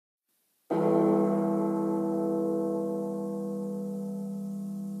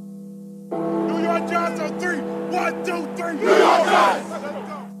1, 2, 3, New York Giants!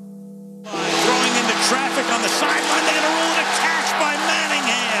 Throwing into traffic on the sideline. They're going to rule it a catch by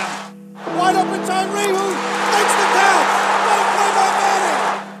Manningham. Wide open Tyree, who makes the count. Great play by Manning.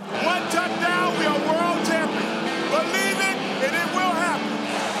 1 touchdown, we are world champions. Believe it, and it will happen.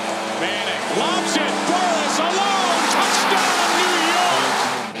 Manning lobs it. Burris alone. Touchdown, New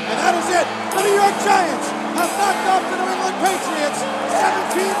York. And that is it. The New York Giants have knocked off the New England Patriots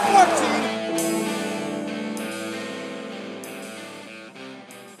 17-14.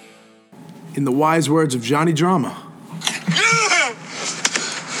 In the wise words of Johnny Drama. Yeah!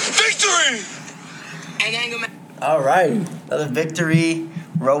 Victory! All right, another victory.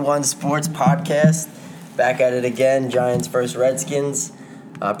 Row One Sports Podcast. Back at it again. Giants versus Redskins.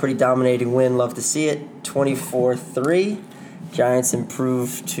 Pretty dominating win. Love to see it. 24-3. Giants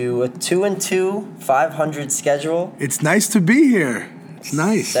improved to a 2-2, 500 schedule. It's nice to be here. It's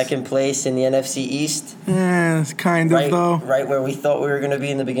nice. Second place in the NFC East. Yeah, it's kind of, though. Right where we thought we were going to be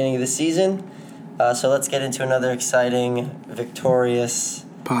in the beginning of the season. So let's get into another exciting, victorious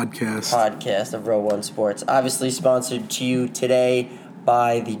podcast of Row One Sports. Obviously sponsored to you today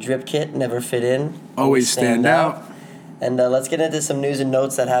by the Drip Kit, Never Fit In. Always stand out. And let's get into some news and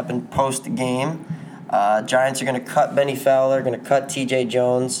notes that happened post-game. Giants are going to cut Benny Fowler, going to cut TJ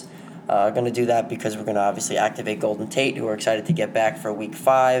Jones. Going to do that because we're going to obviously activate Golden Tate, who are excited to get back for Week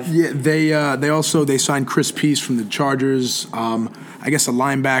 5. Yeah, they signed Chris Peace from the Chargers. I guess a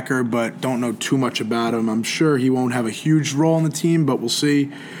linebacker, but don't know too much about him. I'm sure he won't have a huge role in the team, but we'll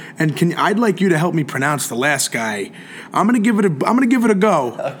see. And I'd like you to help me pronounce the last guy. I'm gonna give it a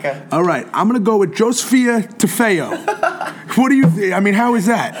go. Okay. All right. I'm gonna go with Joseph Tafeo. What do you think? I mean, how is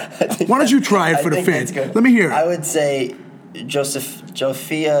that? Why don't you try it for the fans? Let me hear it. I would say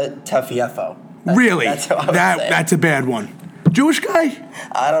Josefia Tafiefo. Really? That's how I would say. That's a bad one. Jewish guy?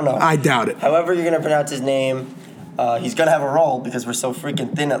 I don't know. I doubt it. However you're going to pronounce his name, he's going to have a role because we're so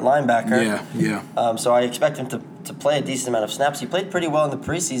freaking thin at linebacker. Yeah. So I expect him to play a decent amount of snaps. He played pretty well in the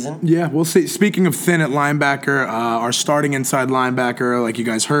preseason. Yeah, we'll see. Speaking of thin at linebacker, our starting inside linebacker, like you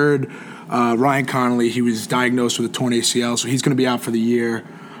guys heard, Ryan Connolly, he was diagnosed with a torn ACL, so he's going to be out for the year.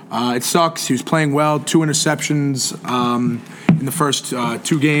 It sucks. He was playing well, 2 interceptions in the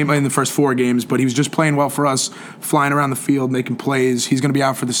first 4 games, but he was just playing well for us, flying around the field, making plays. He's going to be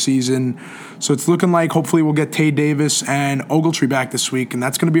out for the season. So it's looking like hopefully we'll get Tay Davis and Ogletree back this week, and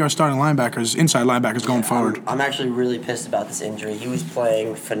that's going to be our starting linebackers, inside linebackers going forward. I'm actually really pissed about this injury. He was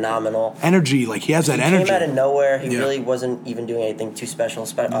playing phenomenal. Energy, like he has that energy. He came out of nowhere. He really wasn't even doing anything too special.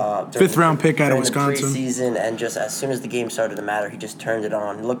 5th round pick out of Wisconsin. The preseason, and just as soon as the game started to matter, he just turned it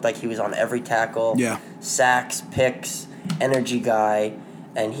on. It looked like he was on every tackle. Yeah. Sacks, picks, energy guy,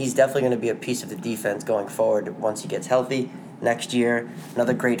 and he's definitely going to be a piece of the defense going forward once he gets healthy. Next year,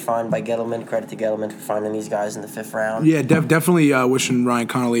 another great find by Gettleman. Credit to Gettleman for finding these guys in the 5th round. Yeah, definitely wishing Ryan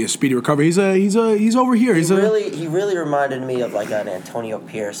Connolly a speedy recovery. He's over here. He really reminded me of like an Antonio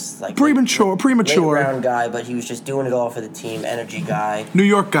Pierce, like premature late round guy, but he was just doing it all for the team. Energy guy, New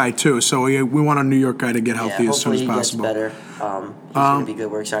York guy too. So we want a New York guy to get healthy as soon as possible. Hopefully he gets better. He's going to be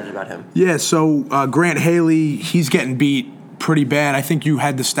good. We're excited about him. Yeah. So Grant Haley, he's getting beat pretty bad. I think you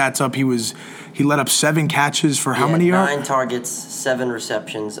had the stats up. He let up 7 catches for how many yards? 9 targets, 7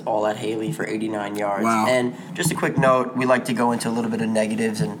 receptions, all at Haley for 89 yards. Wow. And just a quick note, we like to go into a little bit of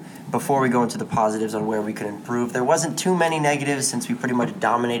negatives, and before we go into the positives on where we could improve, there wasn't too many negatives since we pretty much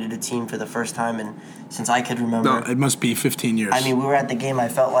dominated a team for the first time and since I could remember. No, it must be 15 years. I mean, we were at the game. I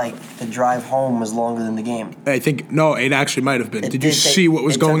felt like the drive home was longer than the game. I think, no, it actually might have been. Did you see what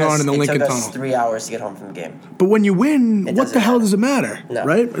was going on in the Lincoln Tunnel? It took us 3 hours to get home from the game. But when you win, what the hell does it matter? No.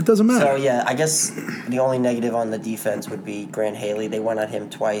 Right? It doesn't matter. So, yeah, I guess the only negative on the defense would be Grant Haley. They went at him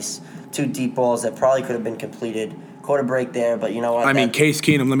twice. 2 deep balls that probably could have been completed. Caught a break there, but you know what? I mean, Case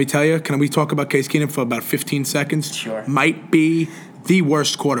Keenum, let me tell you, can we talk about Case Keenum for about 15 seconds? Sure. Might be the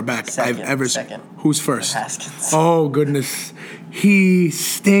worst quarterback I've ever seen. Second. Who's first? Haskins. Oh, goodness. He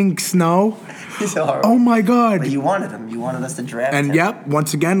stinks, no? He's horrible. Oh, my God. But you wanted him. You wanted us to draft him. And, yep,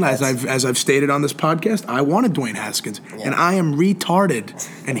 once again, as I've stated on this podcast, I wanted Dwayne Haskins. Yeah. And I am retarded.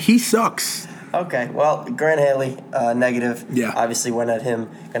 And he sucks. Okay, well, Grant Haley, negative. Yeah. Obviously went at him.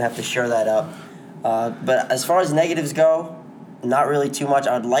 Going to have to shore that up. But as far as negatives go, not really too much.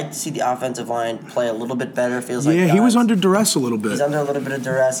 I would like to see the offensive line play a little bit better. Feels like he was under duress a little bit. He's under a little bit of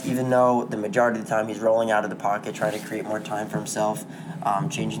duress, even though the majority of the time he's rolling out of the pocket, trying to create more time for himself,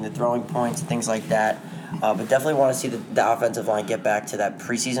 changing the throwing points, things like that. But definitely want to see the offensive line get back to that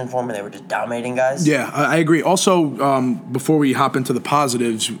preseason form where they were just dominating guys. Yeah, I agree. Also, before we hop into the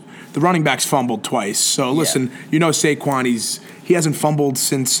positives, the running backs fumbled twice. So listen, Saquon, he hasn't fumbled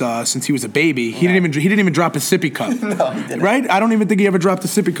since he was a baby. He didn't even drop a sippy cup. No, he didn't. Right? I don't even think he ever dropped a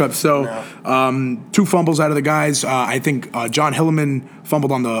sippy cup. So 2 fumbles out of the guys. I think John Hilliman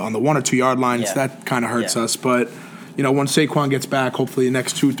fumbled on the 1 or 2 yard line. So that kind of hurts us. But once Saquon gets back, hopefully the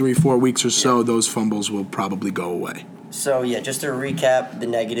next 2, 3, 4 weeks or so, those fumbles will probably go away. So, just to recap the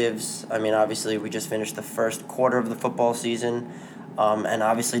negatives, I mean, obviously we just finished the first quarter of the football season, and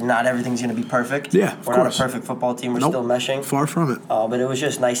obviously not everything's going to be perfect. Yeah, We're not a perfect football team. We're still meshing. Far from it. But it was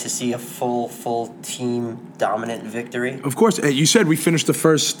just nice to see a full team dominant victory. Of course. You said we finished the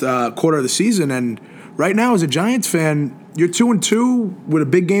first quarter of the season, and right now as a Giants fan, you're 2-2 with a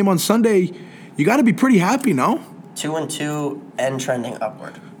big game on Sunday. You got to be pretty happy, no? 2-2 and trending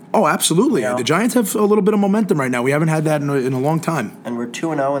upward. Oh, absolutely. The Giants have a little bit of momentum right now. We haven't had that in a long time. And we're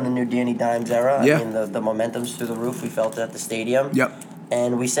 2-0 in the new Danny Dimes era. Yeah. I mean, the momentum's through the roof. We felt it at the stadium. Yep.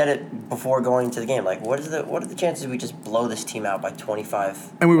 And we said it before going to the game. Like, what are the chances we just blow this team out by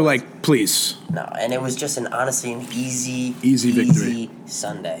 25? And we were like, please. No, and it was just honestly an easy victory.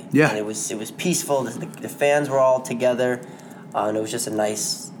 Sunday. Yeah. And it was peaceful. The fans were all together. And it was just a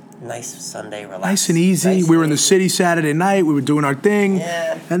nice Sunday, relax. Nice and easy. We were in the city Saturday night. We were doing our thing.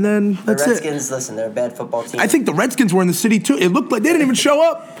 Yeah. And then that's it. The Redskins, listen, they're a bad football team. I think the Redskins were in the city too. It looked like they didn't even show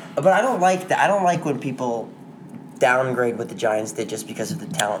up. But I don't like that. I don't like when people downgrade what the Giants did just because of the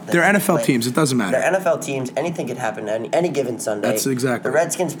talent. They're NFL teams. It doesn't matter. They're NFL teams. Anything could happen any given Sunday. That's exactly. The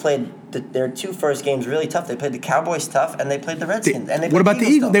Redskins played their 2 first games really tough. They played the Cowboys tough, and they played the Redskins. What about the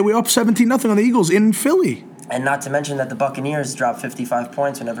Eagles? They were up 17-0 on the Eagles in Philly. And not to mention that the Buccaneers dropped 55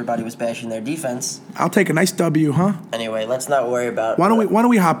 points when everybody was bashing their defense. I'll take a nice W, huh? Anyway, let's not worry about. Why don't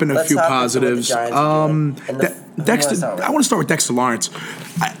we hop into a few positives? Dexter, I want to start with Dexter Lawrence.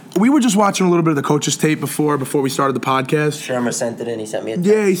 We were just watching a little bit of the coaches tape before we started the podcast. Shermer sent it in. He sent me a text.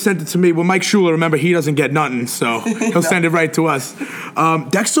 Yeah, he sent it to me. Well, Mike Schuler, remember, he doesn't get nothing, so he'll send it right to us.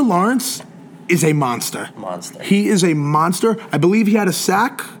 Dexter Lawrence is a monster. He is a monster. I believe he had a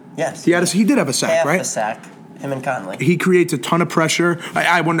sack. Yes. He did have a sack, right? Half a sack. Him and Conley. He creates a ton of pressure.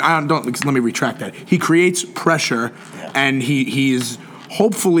 Let me retract that. He creates pressure, and he is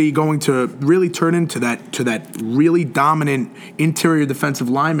hopefully going to really turn into that really dominant interior defensive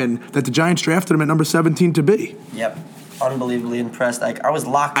lineman that the Giants drafted him at number 17 to be. Yep. Unbelievably impressed. I was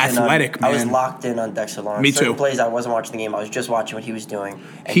locked in. Athletic, man. I was locked in on Dexter Lawrence. Me too. Certain plays I wasn't watching the game. I was just watching what he was doing.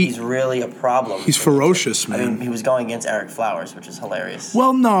 And he's really a problem. He's ferocious, man. I mean, he was going against Eric Flowers, which is hilarious.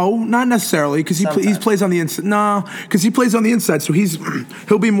 Well, no, not necessarily, because he plays on the inside. No, because he plays on the inside, so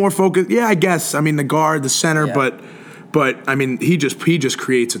he'll be more focused. Yeah, I guess. I mean, the guard, the center, but I mean, he just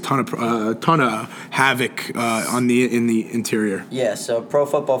creates a ton of havoc in the interior. Yeah. So Pro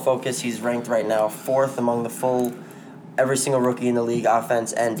Football Focus, he's ranked right now 4th among every single rookie in the league,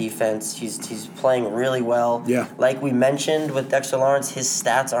 offense and defense. He's playing really well. Yeah. Like we mentioned with Dexter Lawrence, his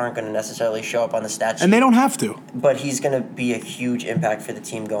stats aren't going to necessarily show up on the stat sheet. And they don't have to. But he's going to be a huge impact for the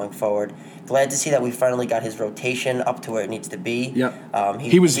team going forward. Glad to see that we finally got his rotation up to where it needs to be. Yep.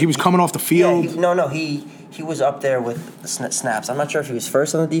 He was coming off the field. Yeah, he was up there with the snaps. I'm not sure if he was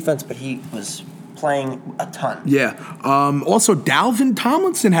first on the defense, but he was playing a ton. Yeah. Also, Dalvin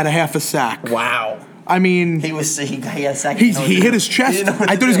Tomlinson had a half a sack. Wow. I mean, he had a sack. He hit his chest. I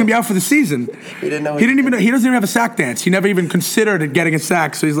thought he was gonna be out for the season. He didn't know. He doesn't even have a sack dance. He never even considered getting a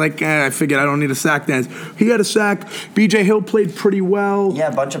sack. So he's like, I figured I don't need a sack dance. He had a sack. B.J. Hill played pretty well. Yeah,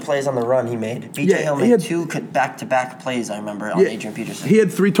 a bunch of plays on the run he made. B.J. Hill made 2 back-to-back plays. I remember on Adrian Peterson. He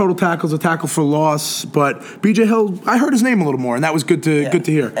had 3 total tackles, a tackle for loss. But B.J. Hill, I heard his name a little more, and that was good to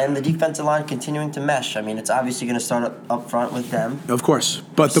hear. And the defensive line continuing to mesh. I mean, it's obviously going to start up front with them. Of course,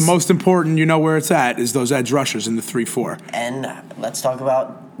 but the most important, where it's at, is those edge rushers in the 3-4. And let's talk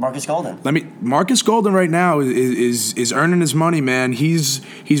about Marcus Golden. Marcus Golden right now is earning his money, man. He's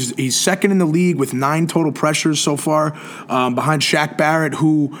second in the league with 9 total pressures so far, behind Shaq Barrett,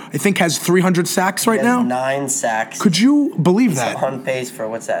 who I think has 300 sacks right now. 9 sacks. Could you believe that? He's on pace for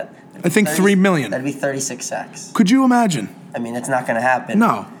what's that? I think 3 million. That'd be 36 sacks. Could you imagine? I mean, it's not going to happen.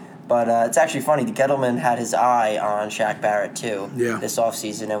 No. But it's actually funny. Gettleman had his eye on Shaq Barrett, too, this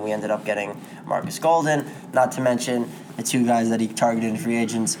offseason, and we ended up getting Marcus Golden, not to mention the 2 guys that he targeted in free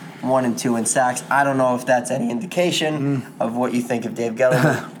agents, 1 and 2 in sacks. I don't know if that's any indication of what you think of Dave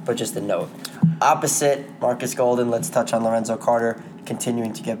Gettleman, but just a note. Opposite Marcus Golden, let's touch on Lorenzo Carter,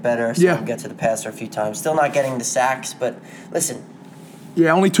 continuing to get better. So we'll get to the passer a few times. Still not getting the sacks, but listen,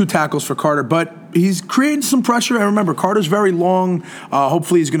 Yeah, only 2 tackles for Carter, but he's creating some pressure. And remember, Carter's very long.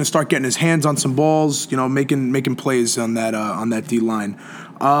 Hopefully, he's going to start getting his hands on some balls. Making plays on that D line.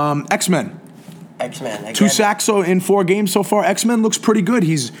 X-Men. Again. 2 sacks in 4 games so far. X-Men looks pretty good.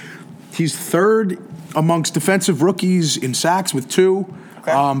 He's third amongst defensive rookies in sacks with 2.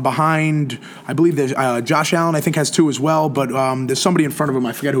 Okay. Behind, I believe there's Josh Allen, I think, has 2 as well, but there's somebody in front of him.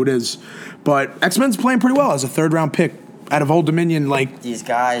 I forget who it is. But X-Men's playing pretty well as a 3rd-round pick out of Old Dominion. These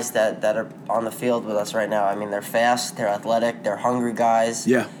guys that are on the field with us right now, I mean, they're fast, they're athletic, they're hungry guys.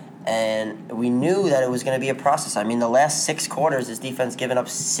 Yeah. And we knew that it was going to be a process. I mean, the last 6 quarters, this defense given up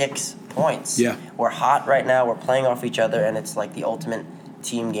 6 points. Yeah. We're hot right now. We're playing off each other, and it's like the ultimate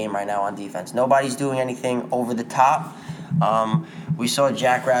team game right now on defense. Nobody's doing anything over the top. We saw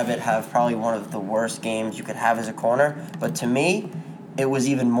Jackrabbit have probably one of the worst games you could have as a corner, but to me, it was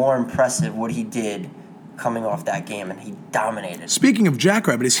even more impressive what he did coming off that game, and he dominated. Speaking of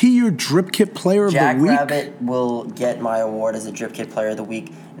Jackrabbit, is he your Drip Kit Player of the Week? Jackrabbit will get my award as a Drip Kit Player of the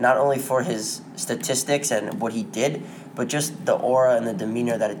Week, not only for his statistics and what he did, but just the aura and the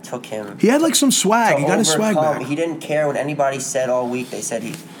demeanor that it took him. He had some swag. He got his swag back. He didn't care what anybody said all week. They said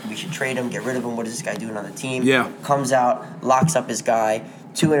we should trade him, get rid of him. What is this guy doing on the team? Yeah. Comes out, locks up his guy,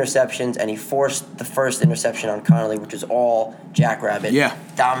 2 interceptions, and he forced the first interception on Connolly, which was all Jackrabbit. Yeah.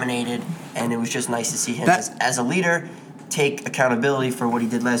 Dominated, and it was just nice to see him as a leader take accountability for what he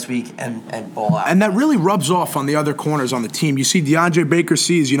did last week and ball out. And that really rubs off on the other corners on the team. You see DeAndre Baker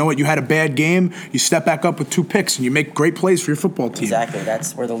sees, you know what, you had a bad game, you step back up with 2 picks, and you make great plays for your football team. Exactly.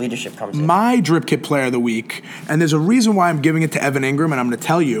 That's where the leadership comes in. My Drip Kit Player of the Week, and there's a reason why I'm giving it to Evan Ingram, and I'm going to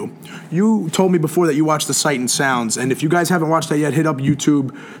tell you. You told me before that you watched the Sight and Sounds, and if you guys haven't watched that yet, hit up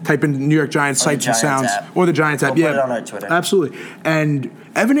YouTube, type in New York Giants Sights and Sounds. Or the Giants app. We'll put it on our Twitter. Absolutely. And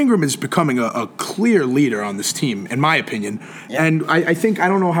Evan Ingram is becoming a clear leader on this team, in my opinion. Yeah. And I think, I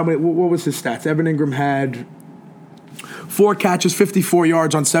don't know how many, what was his stats? Evan Ingram had 4 catches, 54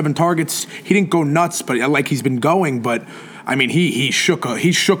 yards on 7 targets. He didn't go nuts, but like he's been going, but I mean, he shook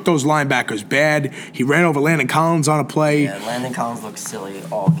those linebackers bad. He ran over Landon Collins on a play. Yeah, Landon Collins looked silly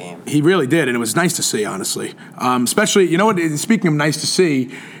all game. He really did, and it was nice to see, honestly. Especially, you know what, speaking of nice to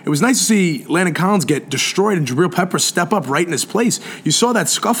see, it was nice to see Landon Collins get destroyed and Jabril Peppers step up right in his place. You saw that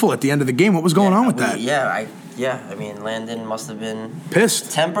scuffle at the end of the game. What was going on with that? I mean, Landon must have been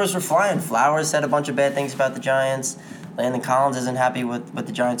pissed. Tempers were flying. Flowers said a bunch of bad things about the Giants. Landon Collins isn't happy with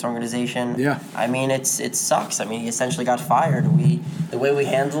the Giants organization. Yeah. I mean, it sucks. I mean, he essentially got fired. The way we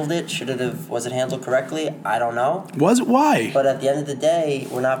handled it, was it handled correctly? I don't know. Was it? Why? But at the end of the day,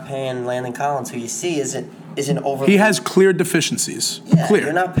 we're not paying Landon Collins, who you see isn't over. He has clear deficiencies. Yeah, clear.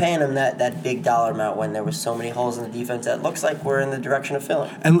 You're not paying him that big dollar amount when there was so many holes in the defense that looks like we're in the direction of filling.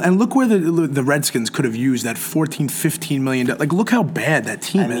 And look where the Redskins could have used that $14, $15 million. Like, look how bad that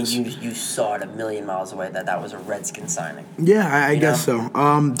team is. You saw it a million miles away that was a Redskin signing. Yeah, I guess so.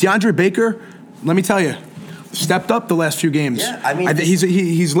 DeAndre Baker, let me tell you, stepped up the last few games. Yeah, I mean,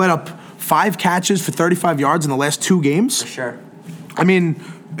 he's let up 5 catches for 35 yards in the last 2 games. For sure. I mean,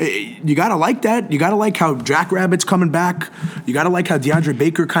 you got to like that. You got to like how Jackrabbit's coming back. You got to like how DeAndre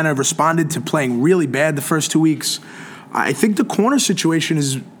Baker kind of responded to playing really bad the first 2 weeks. I think the corner situation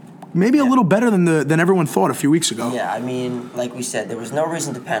is maybe a little better than everyone thought a few weeks ago. Yeah, I mean, like we said, there was no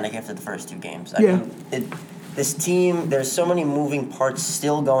reason to panic after the first 2 games. I mean, this team, there's so many moving parts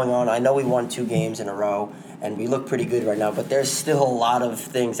still going on. I know we won 2 games in a row, and we look pretty good right now, but there's still a lot of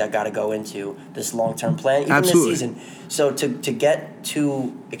things that got to go into this long-term plan, even Absolutely. this season. So to get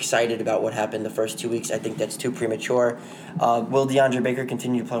too excited about what happened the first 2 weeks, I think that's too premature. Will DeAndre Baker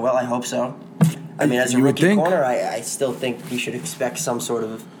continue to play well? I hope so. I mean, as a rookie corner, I still think he should expect some sort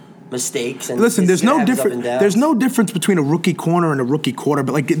of mistakes. And listen, there's no difference between a rookie corner and a rookie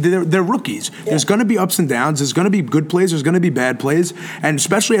quarterback. Like they're rookies. Yeah. There's going to be ups and downs. There's going to be good plays. There's going to be bad plays. And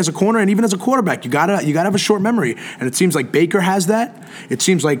especially as a corner and even as a quarterback, you gotta have a short memory. And it seems like Baker has that. It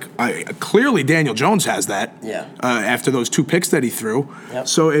seems like clearly Daniel Jones has that. Yeah. After those 2 picks that he threw. Yep.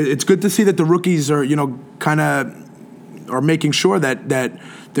 So it's good to see that the rookies are kind of are making sure that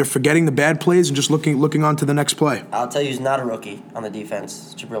they're forgetting the bad plays and just looking on to the next play. I'll tell you who's not a rookie on the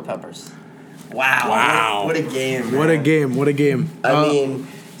defense, Jabril Peppers. Wow. What a game, man. What a game. I mean,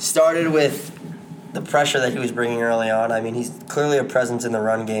 started with the pressure that he was bringing early on. I mean, he's clearly a presence in the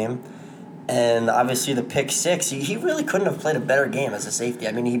run game. And obviously the pick 6, he really couldn't have played a better game as a safety.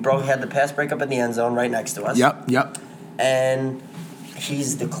 I mean, he had the pass breakup in the end zone right next to us. Yep. And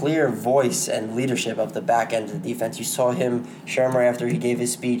he's the clear voice and leadership of the back end of the defense. You saw him, Shermer, after he gave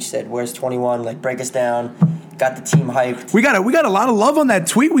his speech, said, "Where's 21? Like, break us down." Got the team hyped. We got a lot of love on that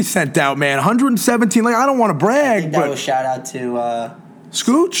tweet we sent out, man. 117. Like, I don't want to brag, I think that was shout out to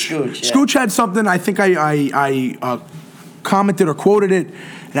Scooch? Scooch, yeah. Scooch had something, I think I commented or quoted it,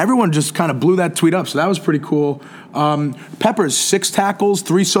 and everyone just kind of blew that tweet up, so that was pretty cool. Peppers, 6 tackles,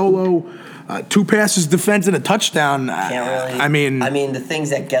 3 solo, 2 passes defense, and a touchdown. Can't really. I mean, the things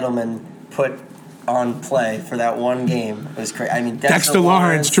that Gettleman put on play for that one game was crazy. I mean, Dexter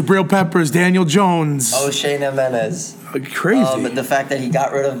Lawrence, Jabril Peppers, Daniel Jones. O'Shea Jimenez. Crazy. The fact that he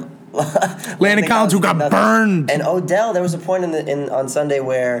got rid of Landon Collins, who got burned. And Odell, there was a point on Sunday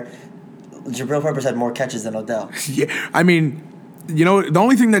where Jabril Peppers had more catches than Odell. Yeah, I mean, the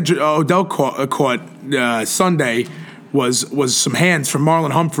only thing that Odell caught Sunday was some hands from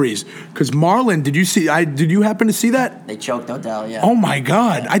Marlon Humphreys. Because Marlon, did you happen to see that? They choked Odell, yeah. Oh my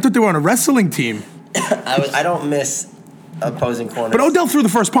God! I thought they were on a wrestling team. I don't miss opposing corners. But Odell threw the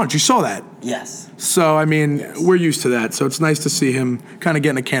first punch. You saw that. Yes. So we're used to that. So it's nice to see him kind of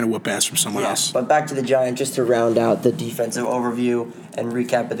getting a can of whoop ass from someone else. But back to the Giants, just to round out the defensive overview and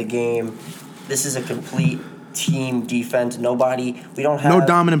recap of the game. This is a complete team defense. We don't have no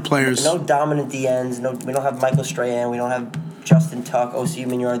dominant players. No dominant DNs. We don't have Michael Strahan. We don't have Justin Tuck, O.C.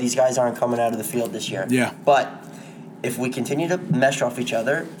 Minor. These guys aren't coming out of the field this year. Yeah. But if we continue to mesh off each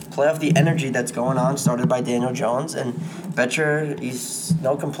other, play off the energy that's going on, started by Daniel Jones, and Betcher, he's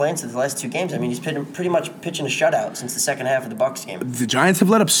no complaints in the last 2 games. I mean, he's pretty much pitching a shutout since the second half of the Bucs game. The Giants have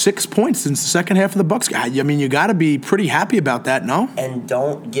let up 6 points since the second half of the Bucs game. I mean, you got to be pretty happy about that, no? And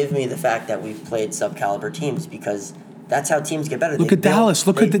don't give me the fact that we've played sub-caliber teams, because that's how teams get better. Look at Dallas.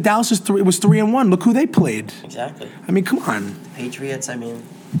 Look at the Dallas was 3-1. Look who they played. Exactly. I mean, come on. The Patriots, I mean,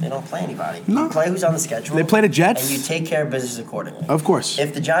 they don't play anybody. No. You play who's on the schedule. They play the Jets. And you take care of business accordingly. Of course.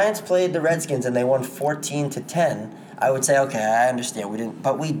 If the Giants played the Redskins and they won 14-10, I would say, okay, I understand. We didn't,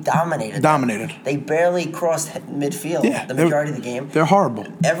 but we dominated. Dominated. They barely crossed midfield the majority of the game. They're horrible.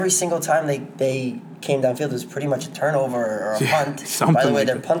 Every single time they came downfield, it was pretty much a turnover or a punt. Something By the way, like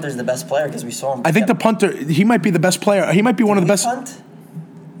their that. punter's the best player because we saw him. I think the punter, he might be the best player. He might be one of the best. Punt?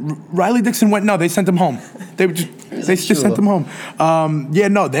 Riley Dixon went. No, they sent him home. They just sent him home.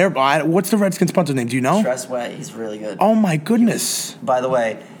 What's the Redskins punter's name? Do you know? Tressway. He's really good. Oh my goodness. By the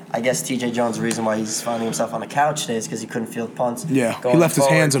way, I guess T.J. Jones, the reason why he's finding himself on the couch today is because he couldn't field punts. Yeah, he left his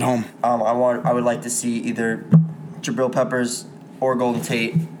hands at home. I would like to see either Jabril Peppers or Golden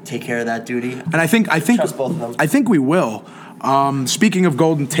Tate take care of that duty. And I think trust both of them. I think we will. Speaking of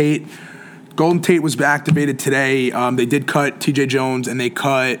Golden Tate was activated today. They did cut T.J. Jones and they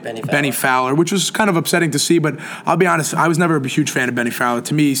cut Benny Fowler, which was kind of upsetting to see. But I'll be honest, I was never a huge fan of Benny Fowler.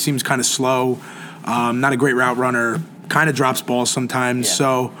 To me, he seems kind of slow, not a great route runner. Kind of drops balls sometimes,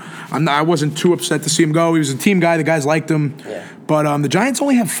 so I wasn't too upset to see him go. He was a team guy; the guys liked him. Yeah. But the Giants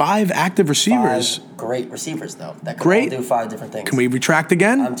only have 5 active receivers. 5 great receivers, though. That can all do 5 different things. Can we retract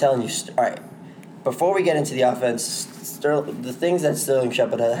again? I'm telling you. All right. Before we get into the offense, the things that Sterling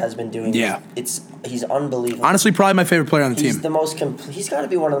Shepard has been doing, he's unbelievable. Honestly, probably my favorite player on the team. He's the most he's got to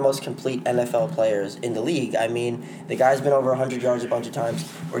be one of the most complete NFL players in the league. I mean, the guy's been over 100 yards a bunch of times.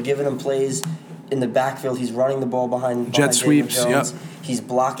 We're giving him plays in the backfield. He's running the ball behind jet sweeps. Jones. Yep. He's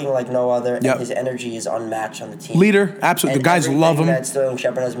blocking like no other, and his energy is unmatched on the team. Leader, absolutely. The guys love him. Everything that Sterling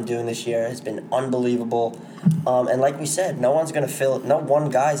Shepard has been doing this year has been unbelievable. And like we said, no one guy's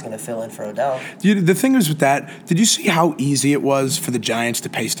going to fill in for Odell. The thing is with that, did you see how easy it was for the Giants to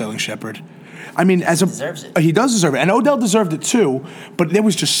pay Sterling Shepard? I mean, he deserves it. He does deserve it, and Odell deserved it too. But there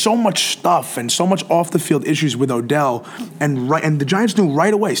was just so much stuff and so much off the field issues with Odell, and the Giants knew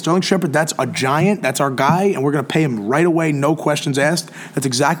right away. Sterling Shepard, that's a Giant, that's our guy, and we're going to pay him right away, no questions asked. That's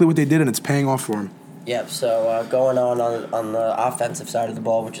exactly what they did, and it's paying off for him. Yep. So going on the offensive side of the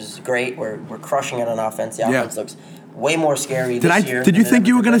ball, which is great. We're crushing it on offense. The offense looks way more scary this year. Did you think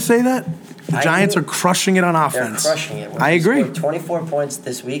you were going to say that? The Giants are crushing it on offense. They're crushing it. I agree. We scored 24 points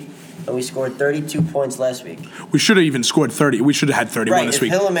this week, and we scored 32 points last week. We should have even scored 30. We should have had 31 this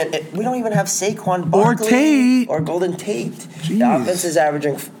week. We don't even have Saquon Barkley or Golden Tate. Jeez. The offense is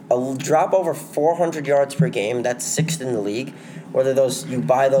averaging a drop over 400 yards per game. That's 6th in the league. Whether you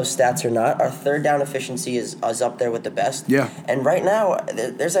buy those stats or not, our third down efficiency is up there with the best. Yeah. And right now,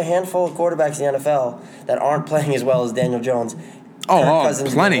 there's a handful of quarterbacks in the NFL that aren't playing as well as Daniel Jones. Kirk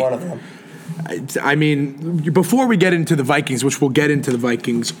Cousins plenty. Is one of them. I mean, before we get into the Vikings, which we'll get into the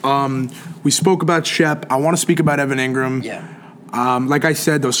Vikings, we spoke about Shep. I want to speak about Evan Ingram. Yeah. Like I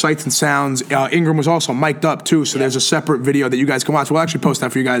said, those sights and sounds. Ingram was also mic'd up too, so there's a separate video that you guys can watch. We'll actually post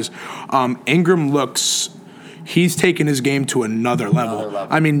that for you guys. Ingram he's taken his game to another level.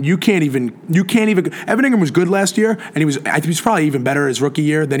 I mean, you can't even. Evan Ingram was good last year, and he was probably even better his rookie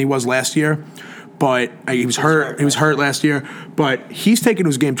year than he was last year. but he was hurt. He was hurt last year, but he's taken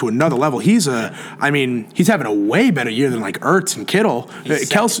his game to another level. He's having a way better year than like Ertz and Kittle.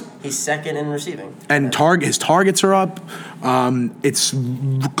 He's second in receiving, and his targets are up. It's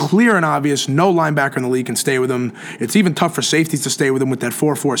clear and obvious. No linebacker in the league can stay with him. It's even tough for safeties to stay with him with that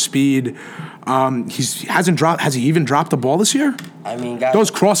 4.4 speed. Has he even dropped the ball this year? I mean, guys, those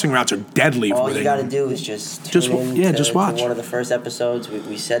crossing routes are deadly. All you got to do is just watch. To one of the first episodes,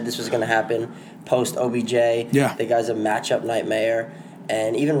 we said this was going to happen post OBJ. Yeah, the guy's a matchup nightmare.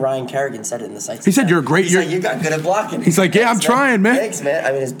 And even Ryan Kerrigan said it in the sites. He said, "You're great. You got good at blocking." He's like, "Yeah, I'm trying, man." Thanks, man.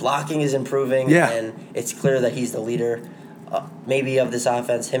 I mean, his blocking is improving. Yeah, and it's clear that he's the leader, maybe of this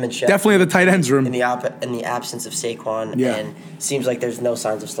offense. Him and Shep definitely the tight ends room in the absence of Saquon. Yeah, and seems like there's no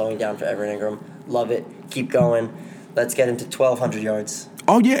signs of slowing down for Evan Ingram. Love it. Keep going. Let's get him to 1,200 yards.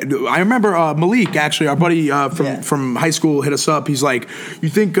 Oh, yeah. I remember Malik, actually, our buddy from high school, hit us up. He's like, you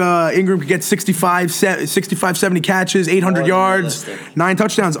think Ingram could get 65, 70 catches, 800 yards, 9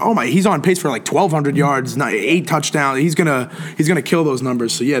 touchdowns? Oh, my. He's on pace for like 1,200 yards, 8 touchdowns. He's gonna kill those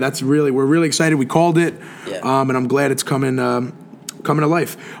numbers. So, yeah, we're really excited. We called it, and I'm glad it's coming to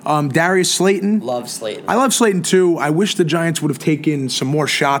life. Darius Slayton. Love Slayton. I love Slayton, too. I wish the Giants would have taken some more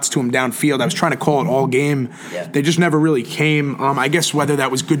shots to him downfield. I was trying to call it all game. Yeah. They just never really came. I guess whether that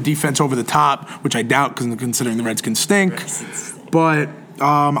was good defense over the top, which I doubt considering the Redskins stink. But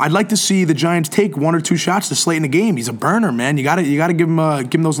I'd like to see the Giants take 1 or 2 shots to Slayton a game. He's a burner, man. You gotta give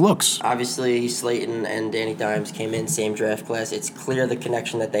him those looks. Obviously, Slayton and Danny Dimes came in same draft class. It's clear the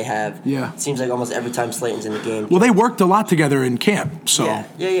connection that they have. Yeah, it seems like almost every time Slayton's in the game. Well, they worked a lot together in camp. So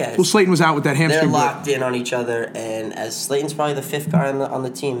yeah. Well, Slayton was out with that hamstring. They're locked in on each other, and as Slayton's probably the 5th guy on the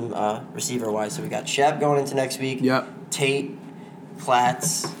team receiver wise. So we got Shep going into next week. Yep. Tate,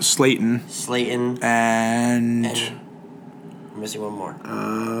 Platts, Slayton, and I'm missing one more.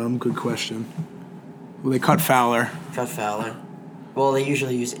 Good question. Well, they cut Fowler. Well, they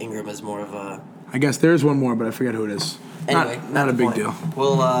usually use Ingram as more of a... I guess there's one more, but I forget who it is. Anyway, not a big deal.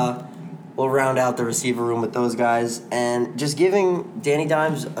 We'll round out the receiver room with those guys, and just giving Danny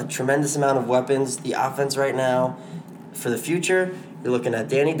Dimes a tremendous amount of weapons. The offense right now, for the future, you're looking at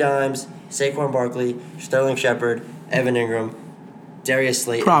Danny Dimes, Saquon Barkley, Sterling Shepard, Evan Ingram, Darius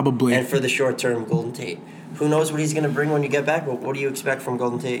Slayton. Probably. And for the short term, Golden Tate. Who knows what he's going to bring when you get back? What do you expect from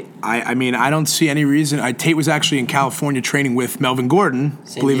Golden Tate? I mean, I don't see any reason. Tate was actually in California training with Melvin Gordon,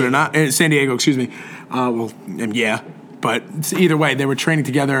 believe it or not. San Diego, excuse me. But either way, they were training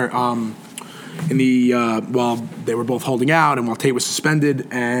together while they were both holding out and while Tate was suspended.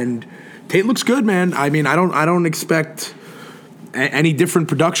 And Tate looks good, man. I mean, I don't expect any different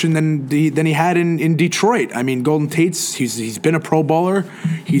production than he had in Detroit. I mean, Golden Tate's he's been a Pro Bowler.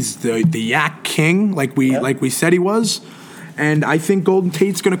 He's the Yak King, like we said he was. And I think Golden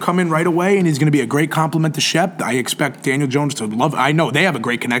Tate's going to come in right away, and he's going to be a great compliment to Shep. I expect Daniel Jones to love. I know they have a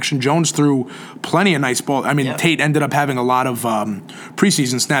great connection. Jones threw plenty of nice balls. I mean, Tate ended up having a lot of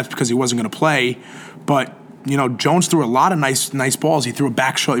preseason snaps because he wasn't going to play, but. Jones threw a lot of nice balls. He threw a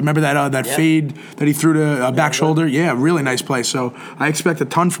back shoulder. Remember that fade that he threw to a back shoulder? Yeah, really nice play. So I expect a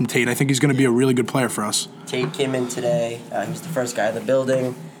ton from Tate. I think he's going to be a really good player for us. Tate came in today. He was the first guy in the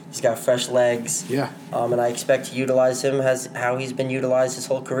building. He's got fresh legs. Yeah. And I expect to utilize him as how he's been utilized his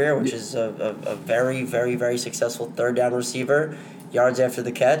whole career, which is a very, very, very successful third down receiver. Yards after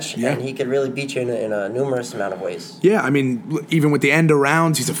the catch, and he could really beat you in a numerous amount of ways. Yeah, I mean, even with the end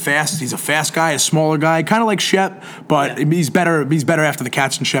arounds, he's a fast guy, a smaller guy, kind of like Shep, but he's better after the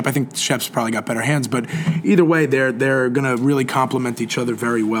catch than Shep. I think Shep's probably got better hands, but either way, they're gonna really complement each other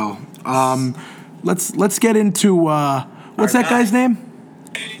very well. Let's get into what's that guy's name?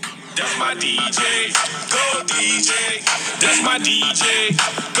 That's my DJ. Go DJ. That's my DJ.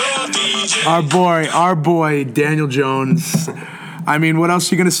 Go DJ. Our boy, Daniel Jones. I mean, what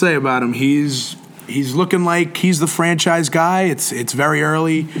else are you going to say about him? He's looking like he's the franchise guy. It's very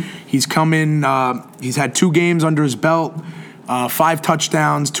early. He's come in. He's had 2 games under his belt, 5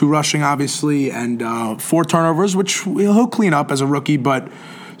 touchdowns, 2 rushing, obviously, and 4 turnovers, which he'll clean up as a rookie. But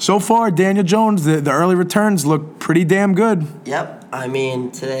so far, Daniel Jones, the early returns look pretty damn good. Yep. I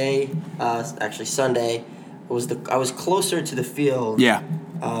mean, today, actually Sunday, I was closer to the field. Yeah.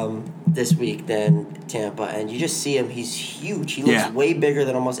 This week than Tampa, and you just see him. He's huge. He looks way bigger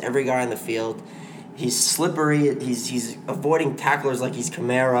than almost every guy on the field. He's slippery. He's avoiding tacklers like he's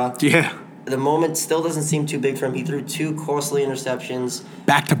Kamara. Yeah. The moment still doesn't seem too big for him. He threw 2 costly interceptions.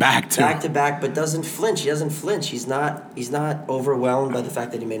 Back to back, but doesn't flinch. He doesn't flinch. He's not overwhelmed by the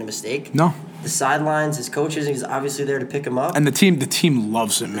fact that he made a mistake. No. the sidelines, his coaches, he's obviously there to pick him up. And the team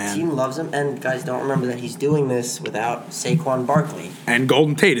loves him, man. The team loves him, and guys, don't remember that he's doing this without Saquon Barkley. And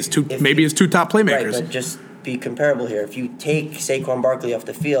Golden Tate is maybe his two top playmakers. Right, but just be comparable here. If you take Saquon Barkley off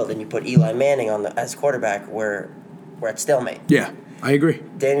the field and you put Eli Manning as quarterback, we're at stalemate. Yeah, I agree.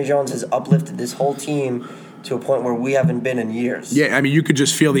 Daniel Jones has uplifted this whole team to a point where we haven't been in years. Yeah, I mean, you could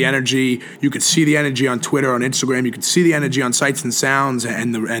just feel the energy. You could see the energy on Twitter, on Instagram. You could see the energy on Sights and Sounds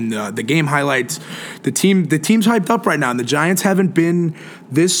and the game highlights. The team's hyped up right now, and the Giants haven't been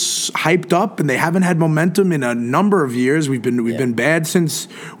this hyped up, and they haven't had momentum in a number of years. We've been bad since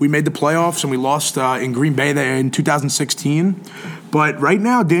we made the playoffs, and we lost in Green Bay there in 2016. But right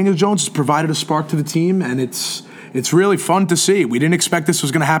now, Daniel Jones has provided a spark to the team, and it's really fun to see. We didn't expect this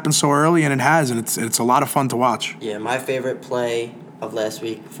was going to happen so early, and it has, and it's a lot of fun to watch. Yeah, my favorite play of last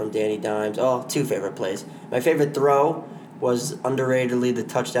week from Danny Dimes. Oh, two favorite plays. My favorite throw was underratedly the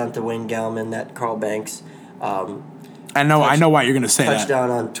touchdown to Wayne Gallman that Carl Banks. I know why you're going to say that. Touchdown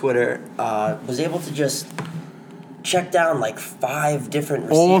on Twitter. Was able to just check down like 5 different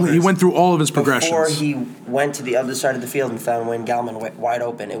receivers. He went through all of his progressions. Before he went to the other side of the field and found Wayne Gallman wide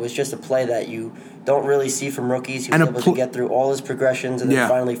open. It was just a play that you don't really see from rookies. He was able to get through all his progressions and then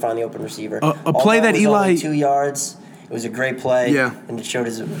finally find the open receiver. A play that was Eli... only 2 yards. It was a great play, and it showed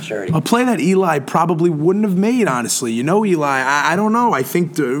his maturity. A play that Eli probably wouldn't have made, honestly. You know, Eli, I don't know. I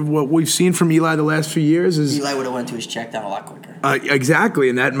think what we've seen from Eli the last few years is... Eli would have went to his check down a lot quicker. Exactly,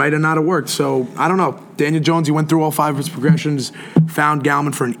 and that might have not have worked. So, I don't know. Daniel Jones, he went through all 5 of his progressions, found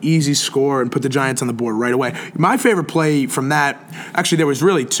Gallman for an easy score, and put the Giants on the board right away. My favorite play from that, actually, there was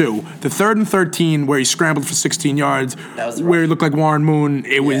really 2. The 3rd and 13, where he scrambled for 16 yards, where he looked like Warren Moon.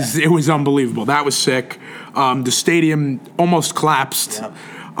 It was unbelievable. That was sick. The stadium almost collapsed.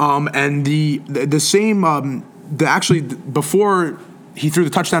 Yeah. And the same, actually, before he threw the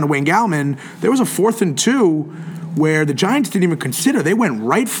touchdown to Wayne Gallman, there was a 4th and 2 where the Giants didn't even consider. They went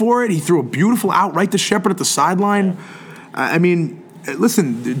right for it. He threw a beautiful out right to Shepard at the sideline. I mean,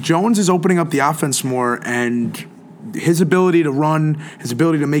 listen, Jones is opening up the offense more, and his ability to run, his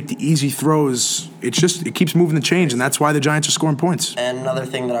ability to make the easy throws, it keeps moving the chains, and that's why the Giants are scoring points. And another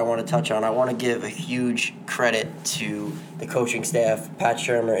thing that I want to touch on, I want to give a huge credit to the coaching staff, Pat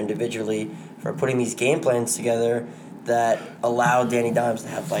Shurmur individually, for putting these game plans together that allow Danny Dimes to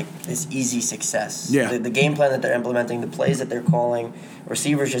have like this easy success. Yeah. The game plan that they're implementing, the plays that they're calling,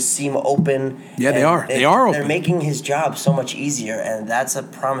 receivers just seem open. Yeah, they are. They are open. They're making his job so much easier, and that's a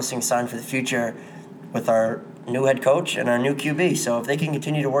promising sign for the future with our new head coach and our new QB. So if they can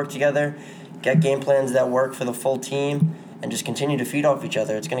continue to work together, get game plans that work for the full team, and just continue to feed off each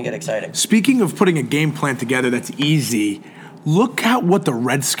other, it's going to get exciting. Speaking of putting a game plan together that's easy, look at what the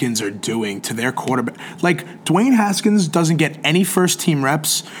Redskins are doing to their quarterback. Like, Dwayne Haskins doesn't get any first-team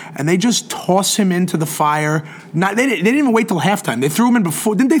reps, and they just toss him into the fire. They didn't even wait till halftime. They threw him in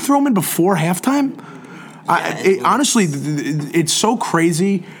before. Didn't they throw him in before halftime? Honestly, it's so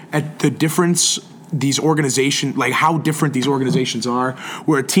crazy at the difference how different these organizations are,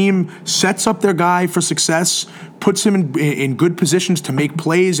 where a team sets up their guy for success, puts him in good positions to make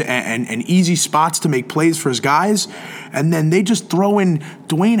plays and easy spots to make plays for his guys, and then they just throw in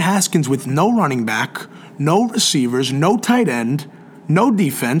Dwayne Haskins with no running back, no receivers, no tight end, no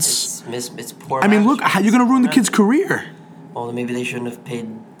defense. It's poor. I mean, look, how you're going to ruin the kid's career. Well, then maybe they shouldn't have paid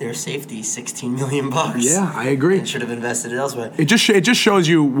their safety $16 million. Yeah, I agree. And should have invested it elsewhere. It just shows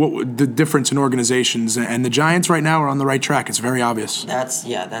you what the difference in organizations, and the Giants right now are on the right track. It's very obvious. That's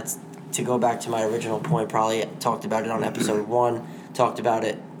to go back to my original point. Probably talked about it on episode 1. Talked about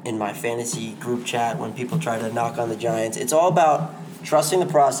it in my fantasy group chat when people try to knock on the Giants. It's all about trusting the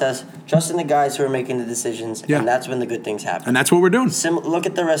process, trusting the guys who are making the decisions, and that's when the good things happen. And that's what we're doing. Look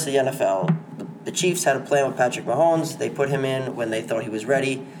at the rest of the NFL. The Chiefs had a plan with Patrick Mahomes. They put him in when they thought he was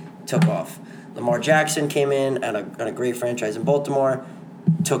ready, took off. Lamar Jackson came in on a great franchise in Baltimore,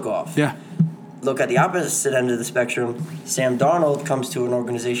 took off. Yeah. Look at the opposite end of the spectrum. Sam Darnold comes to an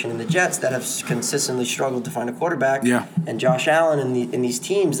organization in the Jets that have consistently struggled to find a quarterback. Yeah. And Josh Allen in these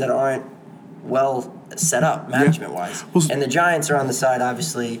teams that aren't well set up management-wise. Well, and the Giants are on the side,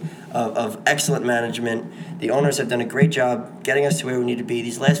 obviously, of excellent management. The owners have done a great job getting us to where we need to be.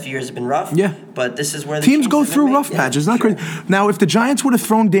 These last few years have been rough. Yeah. But this is where the teams go through rough patches. Not sure. great. Now, if the Giants would have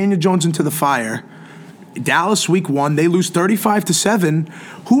thrown Daniel Jones into the fire, Dallas week 1, they lose 35-7.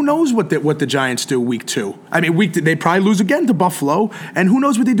 who knows what the Giants do week 2? I mean, they probably lose again to Buffalo, and who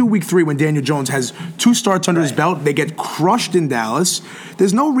knows what they do week 3 when Daniel Jones has 2 starts under his belt. They get crushed in Dallas.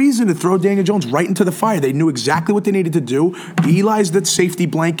 There's no reason to throw Daniel Jones right into the fire. They knew exactly what they needed to do. Eli's that safety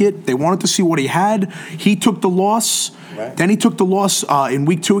blanket. They wanted to see what he had. He took the loss. Right. Then he took the loss in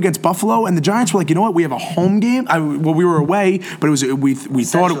week 2 against Buffalo, and the Giants were like, you know what? We have a home game. We were away, but it was we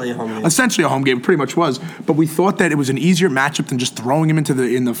thought essentially a home game. It pretty much was, but we thought that it was an easier matchup than just throwing him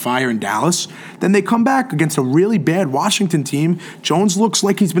in the fire in Dallas. Then they come back against a really bad Washington team. Jones looks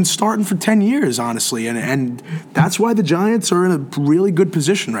like he's been starting for 10 years, honestly, and that's why the Giants are in a really good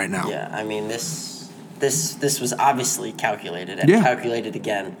position right now. Yeah, I mean this was obviously calculated and calculated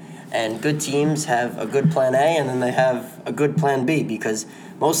again. And good teams have a good plan A, and then they have a good plan B, because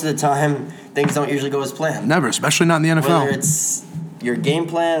most of the time things don't usually go as planned. Never, especially not in the NFL. Whether it's your game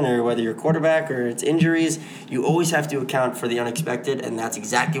plan or whether you're quarterback or it's injuries, you always have to account for the unexpected, and that's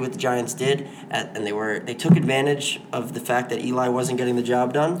exactly what the Giants did. And they took advantage of the fact that Eli wasn't getting the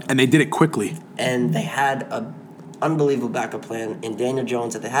job done. And they did it quickly. And they had a unbelievable backup plan in Daniel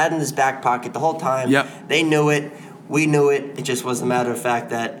Jones that they had in his back pocket the whole time. Yep. They knew it. We knew it. It just was a matter of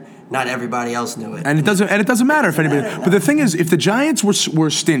fact that not everybody else knew it. And it doesn't matter if anybody. But the thing is, if the Giants were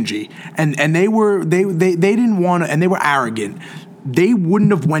stingy and they didn't want to, and they were arrogant, they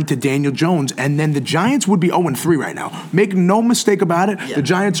wouldn't have went to Daniel Jones, and then the Giants would be 0-3 right now. Make no mistake about it. Yeah. The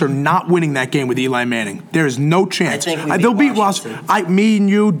Giants are not winning that game with Eli Manning. There is no chance. I think they'll beat Washington. Me and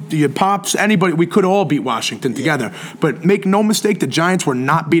you, your pops, anybody, we could all beat Washington together. But make no mistake, the Giants were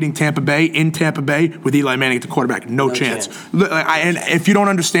not beating Tampa Bay in Tampa Bay with Eli Manning at the quarterback. No chance. And if you don't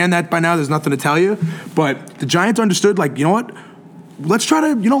understand that by now, there's nothing to tell you. But the Giants understood, like, you know what? Let's try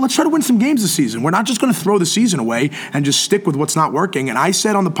to win some games this season. We're not just going to throw the season away and just stick with what's not working. And I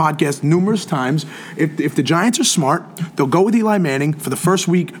said on the podcast numerous times, if the Giants are smart, they'll go with Eli Manning for the first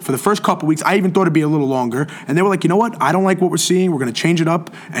week, for the first couple weeks. I even thought it'd be a little longer. And they were like, you know what? I don't like what we're seeing. We're going to change it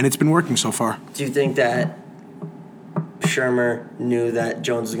up. And it's been working so far. Do you think that Shurmur knew that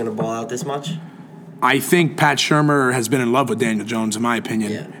Jones was going to ball out this much? I think Pat Shurmur has been in love with Daniel Jones, in my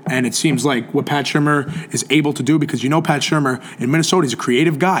opinion. Yeah. And it seems like what Pat Shurmur is able to do, because you know Pat Shurmur in Minnesota, he's a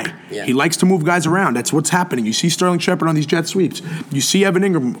creative guy. Yeah. He likes to move guys around. That's what's happening. You see Sterling Shepard on these jet sweeps. You see Evan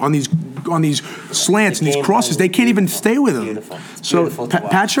Ingram on these slants and these crosses. They can't even stay with him. Beautiful. So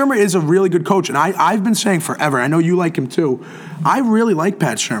Pat Shurmur is a really good coach, and I've been saying forever, I know you like him too, I really like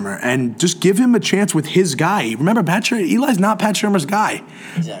Pat Shurmur, and just give him a chance with his guy. Remember, Eli's not Pat Shurmur's guy.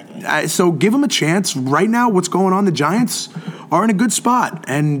 Exactly. So give him a chance. Right now, what's going on? The Giants are in a good spot,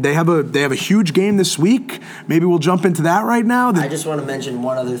 and they have a huge game this week. Maybe we'll jump into that right now. I just want to mention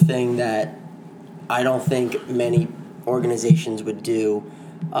one other thing that I don't think many organizations would do.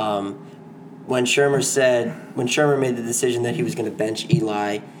 When Shurmur made the decision that he was going to bench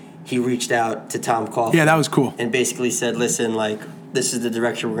Eli, he reached out to Tom Coughlin. Yeah, that was cool. And basically said, listen, this is the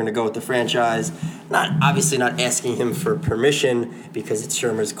direction we're going to go with the franchise. Obviously not asking him for permission because it's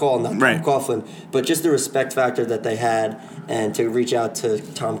Shurmur's call, not Tom Coughlin, but just the respect factor that they had, and to reach out to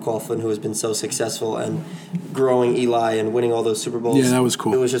Tom Coughlin, who has been so successful and growing Eli and winning all those Super Bowls. Yeah, that was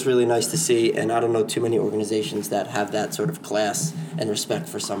cool. It was just really nice to see, and I don't know too many organizations that have that sort of class and respect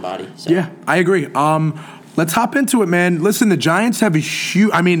for somebody. So. Yeah, I agree. Let's hop into it, man. Listen, the Giants have a huge.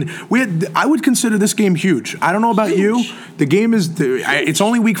 I mean, I would consider this game huge. I don't know about you. The game is. It's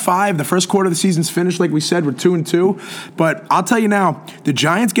only week 5. The first quarter of the season's finished. Like we said, we're 2-2. But I'll tell you now, the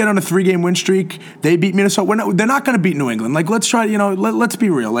Giants get on a 3-game win streak. They beat Minnesota. They're not going to beat New England. Like, let's try. Let's be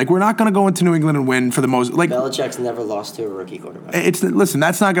real. Like, we're not going to go into New England and win for the most. Like, Belichick's never lost to a rookie quarterback. Listen,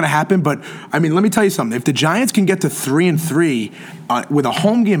 that's not going to happen. But I mean, let me tell you something. If the Giants can get to 3-3 with a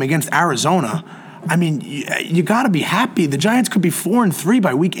home game against Arizona. I mean, you got to be happy. The Giants could be 4-3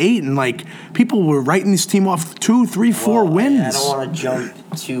 by week 8, and people were writing this team off 2, 3, 4 wins. I don't want to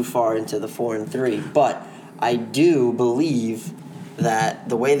jump too far into the 4-3, but I do believe that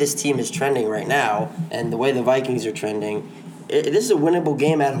the way this team is trending right now, and the way the Vikings are trending, this is a winnable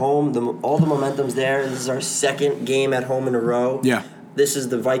game at home. All the momentum's there. This is our second game at home in a row. Yeah. This is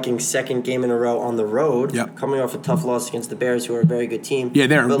the Vikings' second game in a row on the road, coming off a tough loss against the Bears, who are a very good team. Yeah,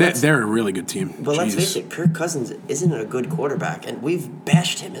 they're a really good team. But let's face it, Kirk Cousins isn't a good quarterback, and we've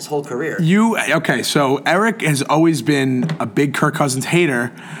bashed him his whole career. So Eric has always been a big Kirk Cousins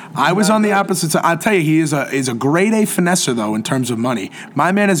hater. I was on the opposite side. I'll tell you, he is a grade A finesser, though, in terms of money.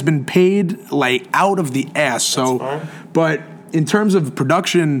 My man has been paid, out of the ass. That's fine. But in terms of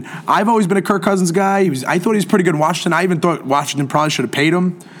production, I've always been a Kirk Cousins guy. I thought he was pretty good in Washington. I even thought Washington probably should have paid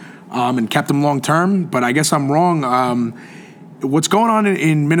him and kept him long term, but I guess I'm wrong. what's going on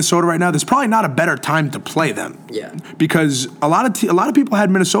in Minnesota right now, there's probably not a better time to play them. Yeah. Because a lot of people had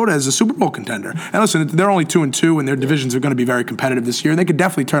Minnesota as a Super Bowl contender. And listen, they're only 2-2, and their divisions are going to be very competitive this year. And they could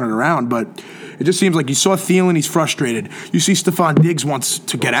definitely turn it around, but it just seems like you saw Thielen, he's frustrated. You see Stephon Diggs wants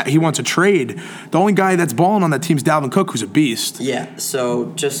to get out. He wants a trade. The only guy that's balling on that team is Dalvin Cook, who's a beast. Yeah,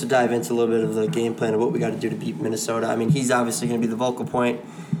 so just to dive into a little bit of the game plan of what we got to do to beat Minnesota, I mean, he's obviously going to be the vocal point.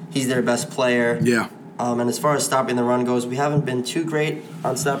 He's their best player. Yeah. And as far as stopping the run goes, we haven't been too great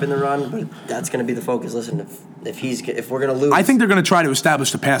on stopping the run, but that's going to be the focus. Listen, if we're going to lose, I think they're going to try to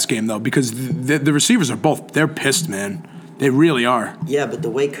establish the pass game though, because the receivers they're pissed, man. They really are. Yeah, but the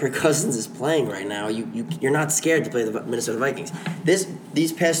way Kirk Cousins is playing right now, you're not scared to play the Minnesota Vikings.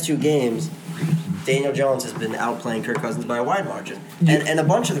 These past 2 games, Daniel Jones has been outplaying Kirk Cousins by a wide margin, and a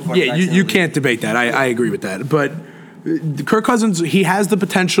bunch of the quarterbacks. Yeah, you can't debate that. I agree with that, but. Kirk Cousins, he has the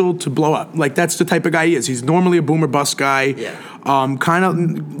potential to blow up. Like, that's the type of guy he is. He's normally a boomer bust guy. Yeah. Kind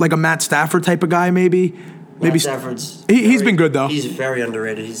of like a Matt Stafford type of guy, maybe. Matt Stafford's he's been good, though. He's very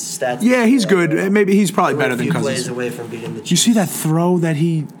underrated. His stats. Yeah, he's good. Maybe he's probably better than Cousins. Plays away from beating the Chiefs. You see that throw that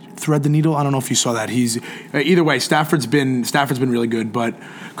he thread the needle? I don't know if you saw that. Either way, Stafford's been really good, but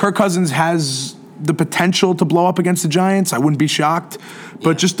Kirk Cousins has the potential to blow up against the Giants. I wouldn't be shocked.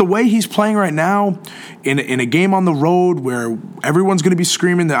 But just the way he's playing right now in a game on the road where everyone's going to be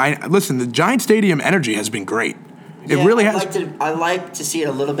screaming. Listen, the Giant Stadium energy has been great. It really has. I like to see it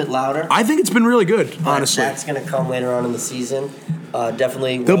a little bit louder. I think it's been really good, honestly. That's going to come later on in the season.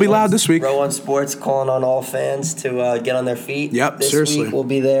 Definitely. They'll be loud this week. Row 1 Sports calling on all fans to get on their feet. Yep, this seriously. Week we'll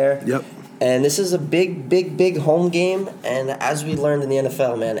be there. Yep. And this is a big, big, big home game. And as we learned in the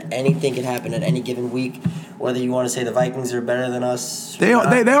NFL, man, anything can happen at any given week. Whether you want to say the Vikings are better than us. They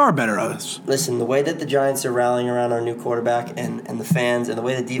are better than us. Listen, the way that the Giants are rallying around our new quarterback and the fans and the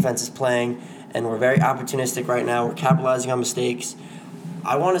way the defense is playing, and we're very opportunistic right now. We're capitalizing on mistakes.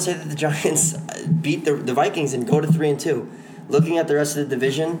 I want to say that the Giants beat the Vikings and go to 3-2. Looking at the rest of the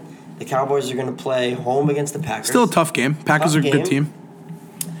division, the Cowboys are going to play home against the Packers. Still a tough game. Packers are a good team.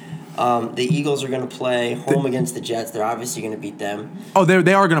 The Eagles are going to play home against the Jets. They're obviously going to beat them. Oh,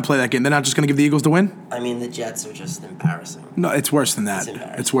 they are going to play that game. They're not just going to give the Eagles the win? I mean, the Jets are just embarrassing. No, it's worse than that.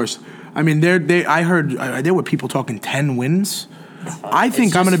 It's worse. I mean, I heard there were people talking 10 wins. I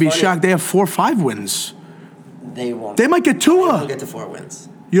think I'm going to be shocked. They have 4 or 5 wins. They won't. They might get 2. They won't get to 4 wins.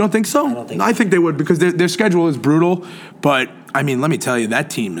 You don't think so? I don't think I think they would because their schedule is brutal. But, I mean, let me tell you,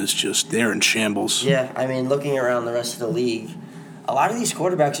 that team is they're in shambles. Yeah, I mean, looking around the rest of the league, a lot of these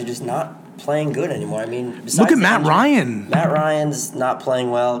quarterbacks are just not playing good anymore. I mean, look at Matt Ryan. Matt Ryan's not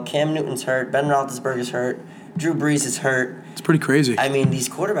playing well. Cam Newton's hurt. Ben Roethlisberger's hurt. Drew Brees is hurt. It's pretty crazy. I mean, these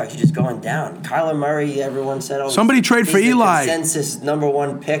quarterbacks are just going down. Kyler Murray, everyone said, somebody trade for Eli. Consensus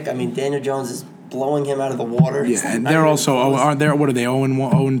 #1 pick. I mean, Daniel Jones is blowing him out of the water. Yeah, and they're also aren't they? What are they?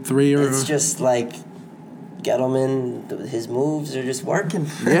 0-3 or? It's just like Gettleman. His moves are just working.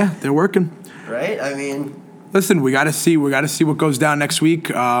 Yeah, they're working. Right. I mean, listen, we got to see what goes down next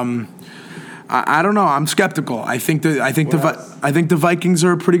week. I don't know. I'm skeptical. I think the Vikings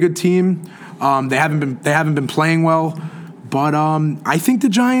are a pretty good team. They haven't been playing well, but I think the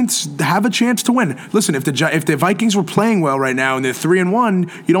Giants have a chance to win. Listen, if the Vikings were playing well right now and they're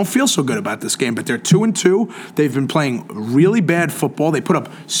 3-1, you don't feel so good about this game. But they're 2-2. They've been playing really bad football. They put up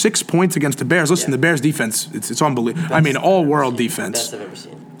 6 points against the Bears. Listen, the Bears defense, it's unbelievable. I mean, all-world defense. Best I've ever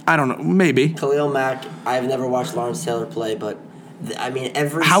seen. I don't know. Maybe Khalil Mack. I've never watched Lawrence Taylor play, but I mean,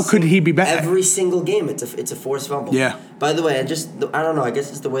 how could he be better? Every single game, it's a forced fumble. Yeah. By the way, I don't know. I guess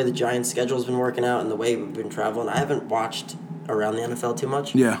it's the way the Giants' schedule has been working out and the way we've been traveling. I haven't watched around the NFL too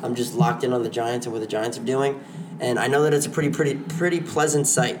much. Yeah. I'm just locked in on the Giants and what the Giants are doing, and I know that it's a pretty pleasant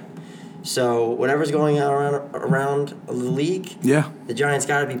sight. So whatever's going on around the league, the Giants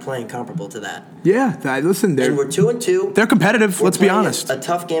got to be playing comparable to that. Yeah, listen, and we're 2-2. They're competitive. Let's be honest. A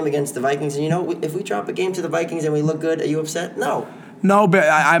tough game against the Vikings, and if we drop a game to the Vikings and we look good, are you upset? No. No, but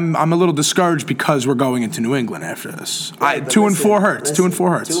I'm a little discouraged because we're going into New England after this. 2-4 hurts. 2-4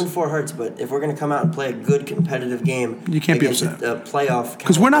 hurts. 2-4 hurts. But if we're going to come out and play a good competitive game, you can't be upset. A playoff,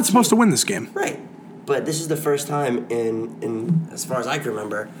 because we're not supposed to win this game, right? But this is the first time in as far as I can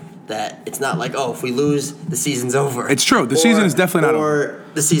remember that it's not like, if we lose, the season's over. It's true. The season is definitely not over. Or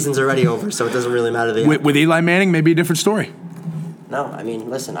the season's already over, so it doesn't really matter. With Eli Manning, maybe a different story. No, I mean,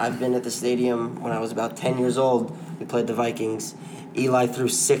 listen, I've been at the stadium when I was about 10 years old. We played the Vikings. Eli threw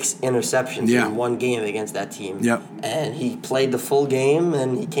 6 interceptions in one game against that team. Yep. And he played the full game,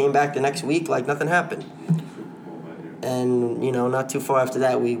 and he came back the next week like nothing happened. And, not too far after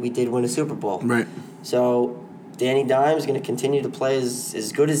that, we did win a Super Bowl. Right. So Danny Dimes going to continue to play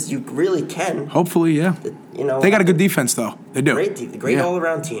as good as you really can. Hopefully, yeah. You know, they got a good defense, though. They do. Great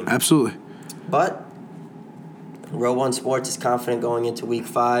all-around team. Absolutely. But Row One Sports is confident going into Week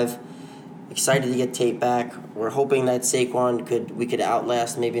 5. Excited to get Tate back. We're hoping that Saquon we could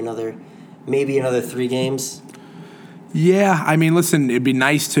outlast maybe another 3 games. Yeah, I mean, listen, it'd be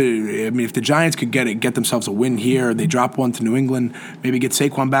nice if the Giants could get themselves a win here, they drop one to New England, maybe get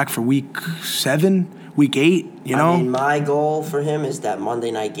Saquon back for Week 7, Week 8, you know? I mean, my goal for him is that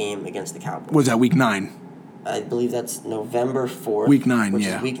Monday night game against the Cowboys. Was that Week 9? I believe that's November 4th. Week 9, which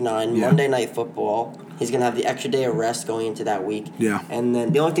yeah. is Week 9, yeah. Monday Night Football. He's going to have the extra day of rest going into that week. Yeah. And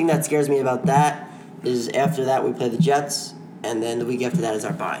then the only thing that scares me about that is after that we play the Jets, and then the week after that is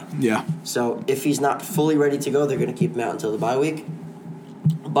our bye. Yeah. So if he's not fully ready to go, they're going to keep him out until the bye week.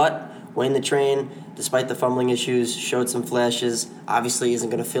 But Wayne the Train, despite the fumbling issues, showed some flashes. Obviously isn't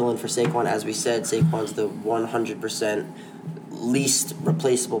going to fill in for Saquon. As we said, Saquon's the 100% least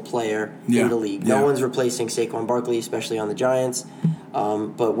replaceable player in the league. No one's replacing Saquon Barkley, especially on the Giants.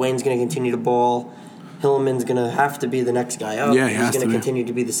 But Wayne's going to continue to ball. Hillman's going to have to be the next guy up. Yeah, he's going to continue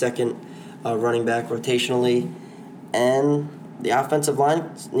to be the second running back rotationally. And the offensive line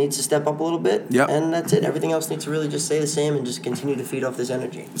needs to step up a little bit. Yep. And that's it. Everything else needs to really just stay the same and just continue to feed off this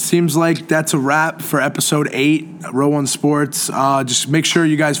energy. Seems like that's a wrap for episode 8, Row One Sports. Just make sure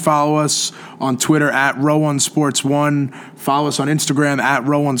you guys follow us on Twitter at Row One Sports 1. Follow us on Instagram at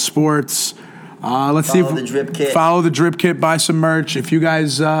Row One Sports. Let's see if the Drip Kit. Follow the Drip Kit. Buy some merch. If you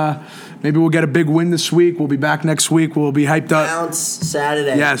guys, maybe we'll get a big win this week. We'll be back next week. We'll be hyped up. Bounce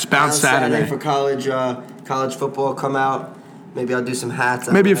Saturday. Yes, Bounce Saturday for college football. Come out. Maybe I'll do some hats.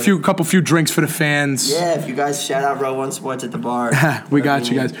 Maybe a couple drinks for the fans. Yeah, if you guys shout out Row One Sports at the bar. We got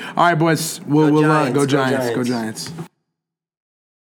you guys. All right, boys. We'll go Giants. Go Giants.